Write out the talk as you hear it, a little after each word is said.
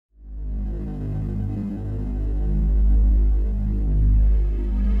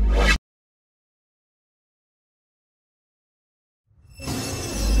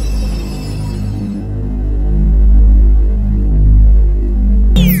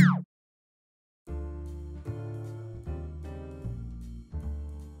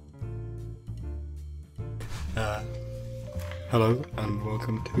Hello and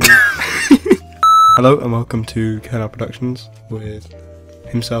welcome to Hello and welcome to Kennard Productions with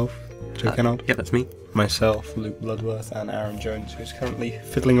himself, Joe Kennard. Yeah, that's me. Myself, Luke Bloodworth, and Aaron Jones, who's currently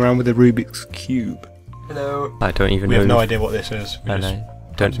fiddling around with the Rubik's Cube. Hello. I don't even know. We have no idea what this is. We and just I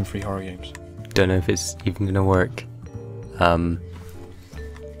don't some free horror games. Don't know if it's even gonna work.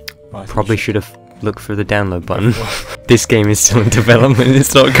 Probably should have looked for the download button. This game is still in development.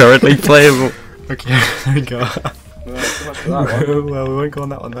 It's not currently playable. Okay, there we go. Well, we won't go on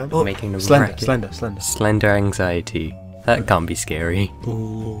that one then. Oh, making the Slender anxiety. That can't be scary.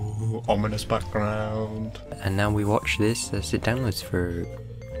 Ooh, ominous background. And now we watch this as it downloads for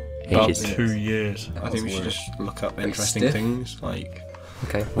about ages. 2 years. I think we should just look up interesting things like.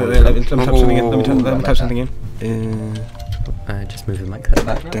 Okay. Wait, let me type something in. Let me type something in. Just move the mic that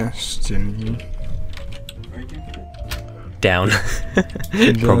back. Destiny. Down.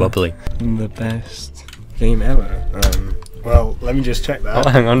 Probably. The best game ever. Well, let me just check that. Oh,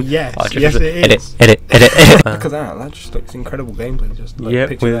 hang on. Yes, yes it is. Edit. Look at that. That just looks incredible gameplay. Just like Yep,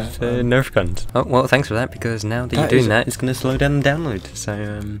 picture with that. Nerf guns. Oh, well, thanks for that, because now that you're doing that, it's going to slow down the download.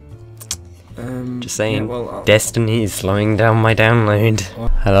 So, just saying, yeah, well, Destiny is slowing down my download.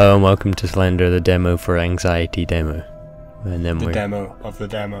 Hello and welcome to Slender, the demo for anxiety demo. And then the demo of the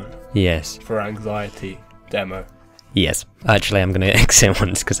demo. Yes. For anxiety demo. Yes. Actually, I'm going to exit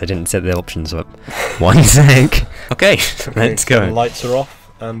once because I didn't set the options up. One sec. Okay, let's go. So the lights are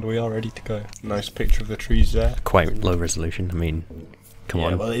off and we are ready to go. Nice picture of the trees there. Quite low resolution. I mean, come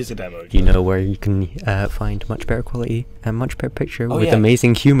on. Well, it is a demo. You know where you can find much better quality and much better picture with yeah.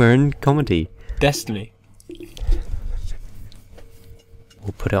 amazing humor and comedy. Destiny.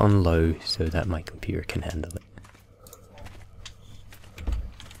 We'll put it on low so that my computer can handle it.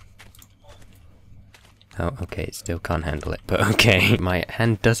 Oh, okay, it still can't handle it, but okay. My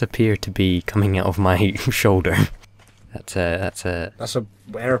hand does appear to be coming out of my shoulder. That's a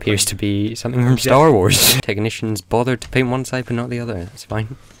airplane. Appears to be something from Star Wars. Technicians bothered to paint one side but not the other. That's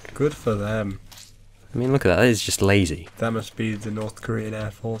fine. Good for them. I mean, look at that. That is just lazy. That must be the North Korean Air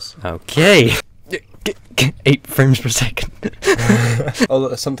Force. Okay. 8 frames per second. Oh,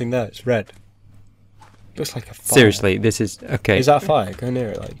 look, there's something there. It's red. Looks like a fire. Seriously, this is okay. Is that a fire? Go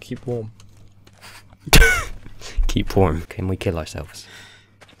near it. Like, keep warm. Keep warm. Can we kill ourselves?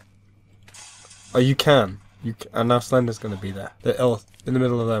 Oh, you can. And now Slender's going to be there. In the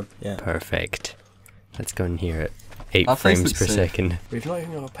middle of them. Yeah. Perfect. Let's go in here at 8 frames per second. We've not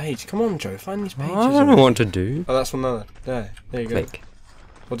even got a page. Come on, Joe. Find these pages. I don't know what to do. Oh, that's one other. There you go. Click.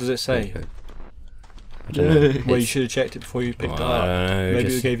 What does it say? I don't know. Well, you should have checked it before you picked it up.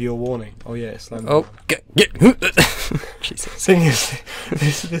 Maybe it gave you a warning. Oh yeah, it's Slender. Oh, get. Jesus. Thing is,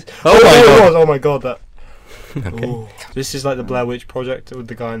 this. Oh my god, that. Okay. Ooh. This is like the Blair Witch Project with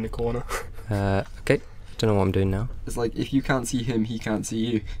the guy in the corner. Okay. Don't know what I'm doing now. It's like if you can't see him, he can't see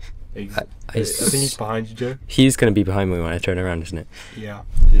you. I think he's behind you, Joe. He's going to be behind me when I turn around, isn't it? Yeah.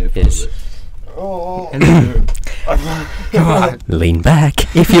 Yes. Oh. Come on. Lean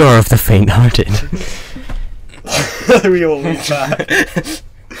back if you're of the faint-hearted. We all lean back.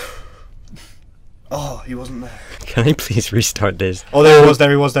 Oh, he wasn't there. Can I please restart this? Oh, there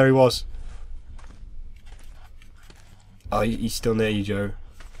he was. Oh, he's still near you, Joe.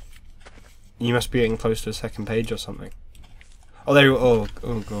 You must be getting close to the second page or something. Oh, there you oh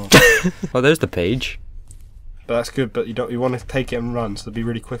god. Oh, there's the page. But that's good, but you want to take it and run, so be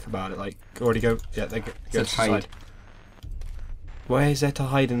really quick about it. Like, already go. Yeah, go to the side. Where is there to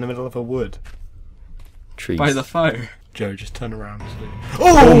hide in the middle of a wood? Trees. By the fire. Joe, just turn around.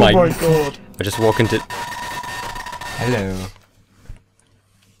 Oh my god! I just walk into. Hello.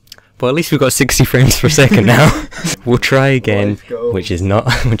 Well, at least we've got 60 frames per second now. We'll try again, which is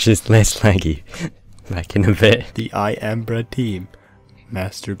less laggy. Back in a bit. The I Am Bread team,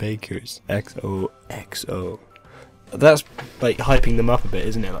 Master Bakers, XOXO. That's like hyping them up a bit,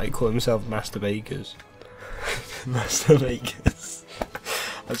 isn't it? Like call themselves Master Bakers. Master Bakers.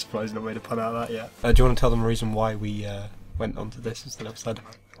 I'm surprised no way to pun out that yet. Do you want to tell them a reason why we went onto this instead of Slender?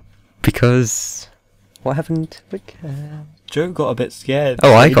 Because what happened? Joe got a bit scared.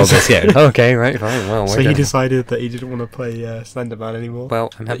 Oh, I got a bit scared. Okay, right, fine. Well, so he decided that he didn't want to play Slender Man anymore. Well,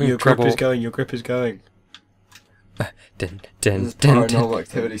 I'm having your trouble. Your grip is going. This is paranormal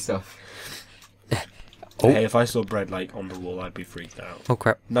activity stuff. Oh. Hey, if I saw bread like on the wall, I'd be freaked out. Oh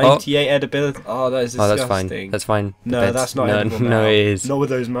crap! 98 edibility. Oh, that is disgusting. Oh, that's fine. That's fine. No, that's not edible now. No, it is. Not with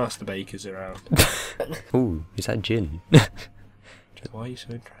those master bakers around. Ooh, is that gin? Why are you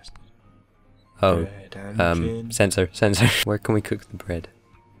so interested? Oh, sensor. Where can we cook the bread?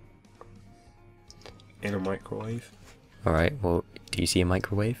 In a microwave. Alright, well, do you see a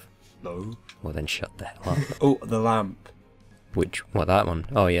microwave? No. Well then shut the hell up. Oh, the lamp. What, that one?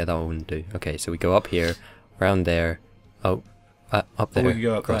 Oh yeah, that one wouldn't do. Okay, so we go up here, around there, up there, we can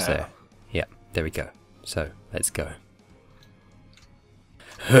go up across there. there. Yeah, there we go. So, let's go.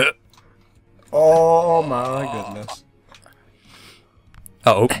 Oh my goodness.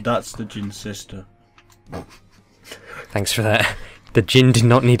 Oh, That's the Jin's sister. thanks for that. The Jin did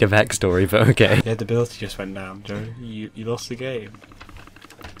not need a backstory, but okay. Yeah, the ability just went down, Joe. You lost the game.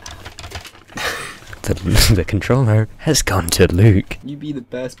 The controller has gone to Luke. You be the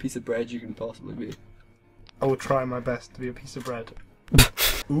best piece of bread you can possibly be. I will try my best to be a piece of bread.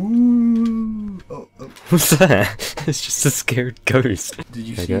 Ooh. Oh. What's that? It's just a scared ghost. Did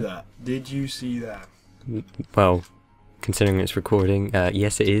you There see you go. that? Did you see that? Well, considering it's recording,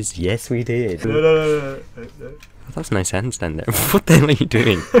 yes it is. Yes we did. No. Oh, that's a nice handstand there. What the hell are you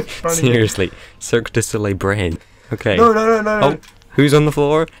doing? Seriously, Cirque du Soleil brain. Okay. No. Oh, who's on the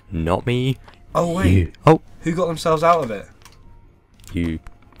floor? Not me. Oh wait. You. Oh, Who got themselves out of it? you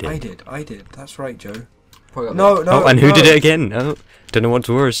did. I did. That's right, Joe. Probably got No. Oh, and who did it again? Oh, don't know what's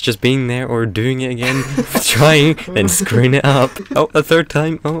worse, just being there or doing it again, trying, then screwing it up. Oh, a third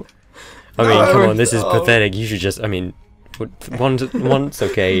time. Oh. I mean, come on, this is pathetic. You should just, I mean, once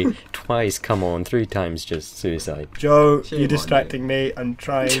okay, twice, come on, 3 times just suicide. Joe, Shame you're on distracting me. I'm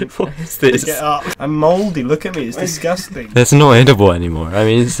trying What is to this? get up. I'm mouldy. Look at me. It's disgusting. That's not edible anymore. I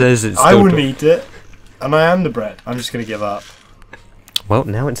mean, it says it's I still wouldn't eat it. And I am the bread. I'm just going to give up. Well,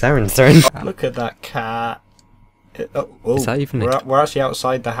 now it's Aaron's turn. Look at that cat. Is that even we're actually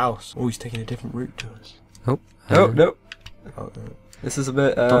outside the house. Oh, he's taking a different route to us. Oh, No. Oh, This is a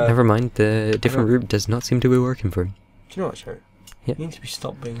bit. oh, never mind. The different route does not seem to be working for him. Do you know what, Joe? Yeah. You need to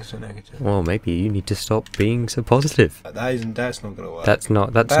stop being so negative. Well, maybe you need to stop being so positive. That's not going to work. That's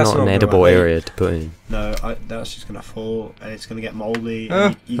not That's an not gonna edible work. area to put in. No, that's just going to fall and it's going to get mouldy.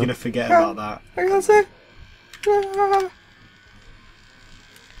 And you're going to forget about that. I can't say.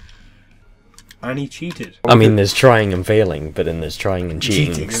 And he cheated. I mean, there's trying and failing, but then there's trying and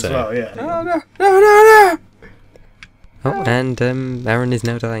cheating. as So. well, yeah. No. Oh, and Aaron is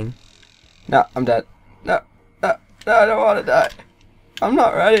now dying. No, I'm dead. No, I don't want to die. I'm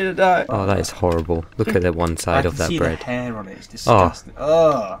not ready to die. Oh, that is horrible. Look at the one side of that see bread. the hair on it. It's disgusting.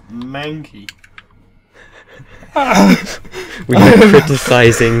 Oh, manky. We are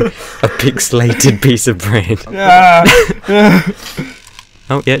criticizing a pixelated piece of bread.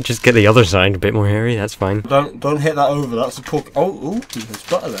 Oh yeah, just get the other side a bit more hairy. That's fine. Don't hit that over. That's a pork. Oh, there's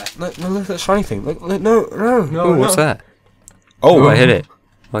butter there. No, look at that shiny thing. Look, no. Oh, what's that? Oh, Oh, I hit it.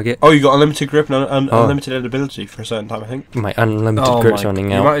 I get Oh, you got unlimited grip and unlimited edibility for a certain time, I think. my unlimited grip's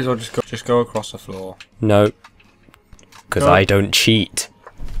running You out. might as well just go across the floor. No, because Go. I don't cheat.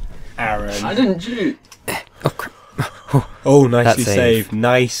 Aaron. I didn't shoot. Oh, crap. Oh, nicely That save. saved.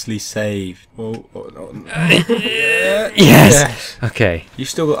 Nicely saved. Oh, no. Yes. Okay. You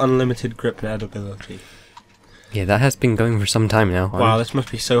still got unlimited grip and edibility. Yeah, that has been going for some time now. Wow, this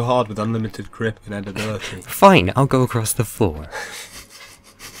must be so hard with unlimited grip and edibility. Fine, I'll go across the floor.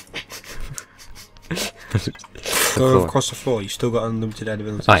 Go across the floor. You still got unlimited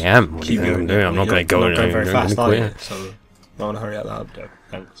edibility. I am. What do Keep you think I'm going. doing? I'm not going to You're go not going very fast, are you? quick. So I want to hurry up that up, Joe.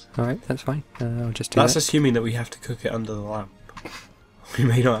 Thanks. Alright, that's fine. I'll just do That's that. assuming that we have to cook it under the lamp. We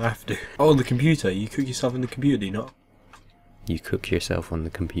may not have to. Oh, the computer. You cook yourself in the computer, do you not? You cook yourself on the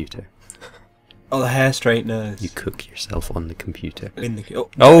computer. Oh, the hair straighteners. You cook yourself on the computer. In the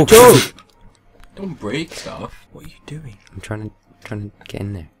Oh, Joe! Don't break stuff. What are you doing? I'm trying to get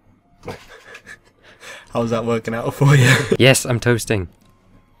in there. How's that working out for you? Yes, I'm toasting.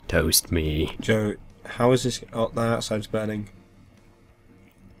 Toast me. Joe, how is this? Oh, the outside's burning.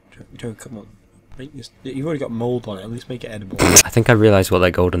 Joe, come on. You've already got mould on it. At least make it edible. I think I realised what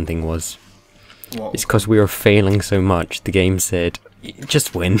that golden thing was. What? It's because we were failing so much. The game said,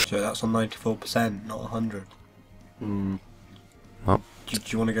 just win. Joe, that's on 94%, not 100. Well. Do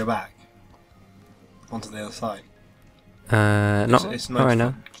you want to go back? Onto the other side? Not right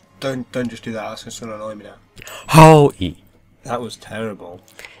now. Don't just do that. That's just going to annoy me now. Holy. That was terrible.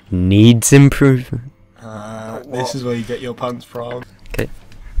 Needs improvement. This is where you get your puns from. Okay.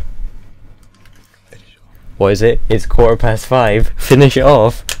 What is it? It's 5:15. Finish it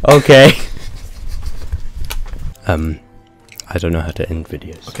off. Okay. I don't know how to end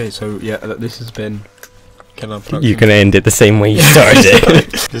videos. Okay, so yeah, this has been Kennard Productions. You can end it the same way you started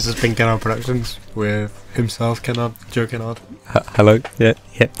it. This has been Kennard Productions with himself, Kennard, Joe Kennard. Hello. Yeah.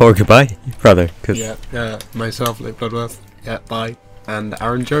 Or goodbye, rather. Cause Yeah, myself, Luke Bloodworth. Yeah, bye. And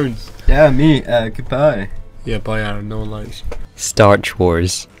Aaron Jones. Yeah, me. Goodbye. Yeah, bye, Aaron. No one likes you. Starch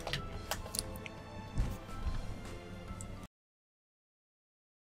Wars.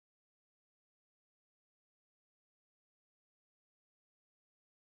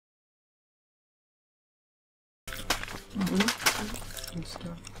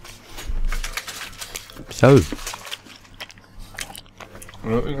 So,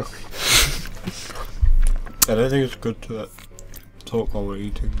 I don't think it's good to talk while we're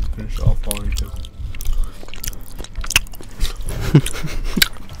eating. Finish it off while eating.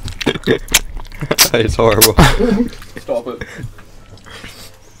 it's horrible. Stop it.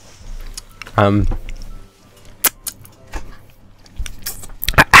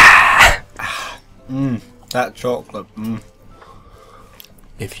 That chocolate.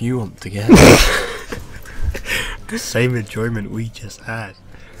 If you want to get the same enjoyment we just had,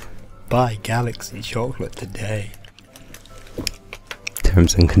 buy Galaxy chocolate today.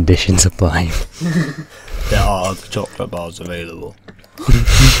 Terms and conditions apply. There are other chocolate bars available.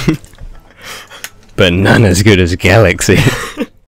 But none as good as Galaxy.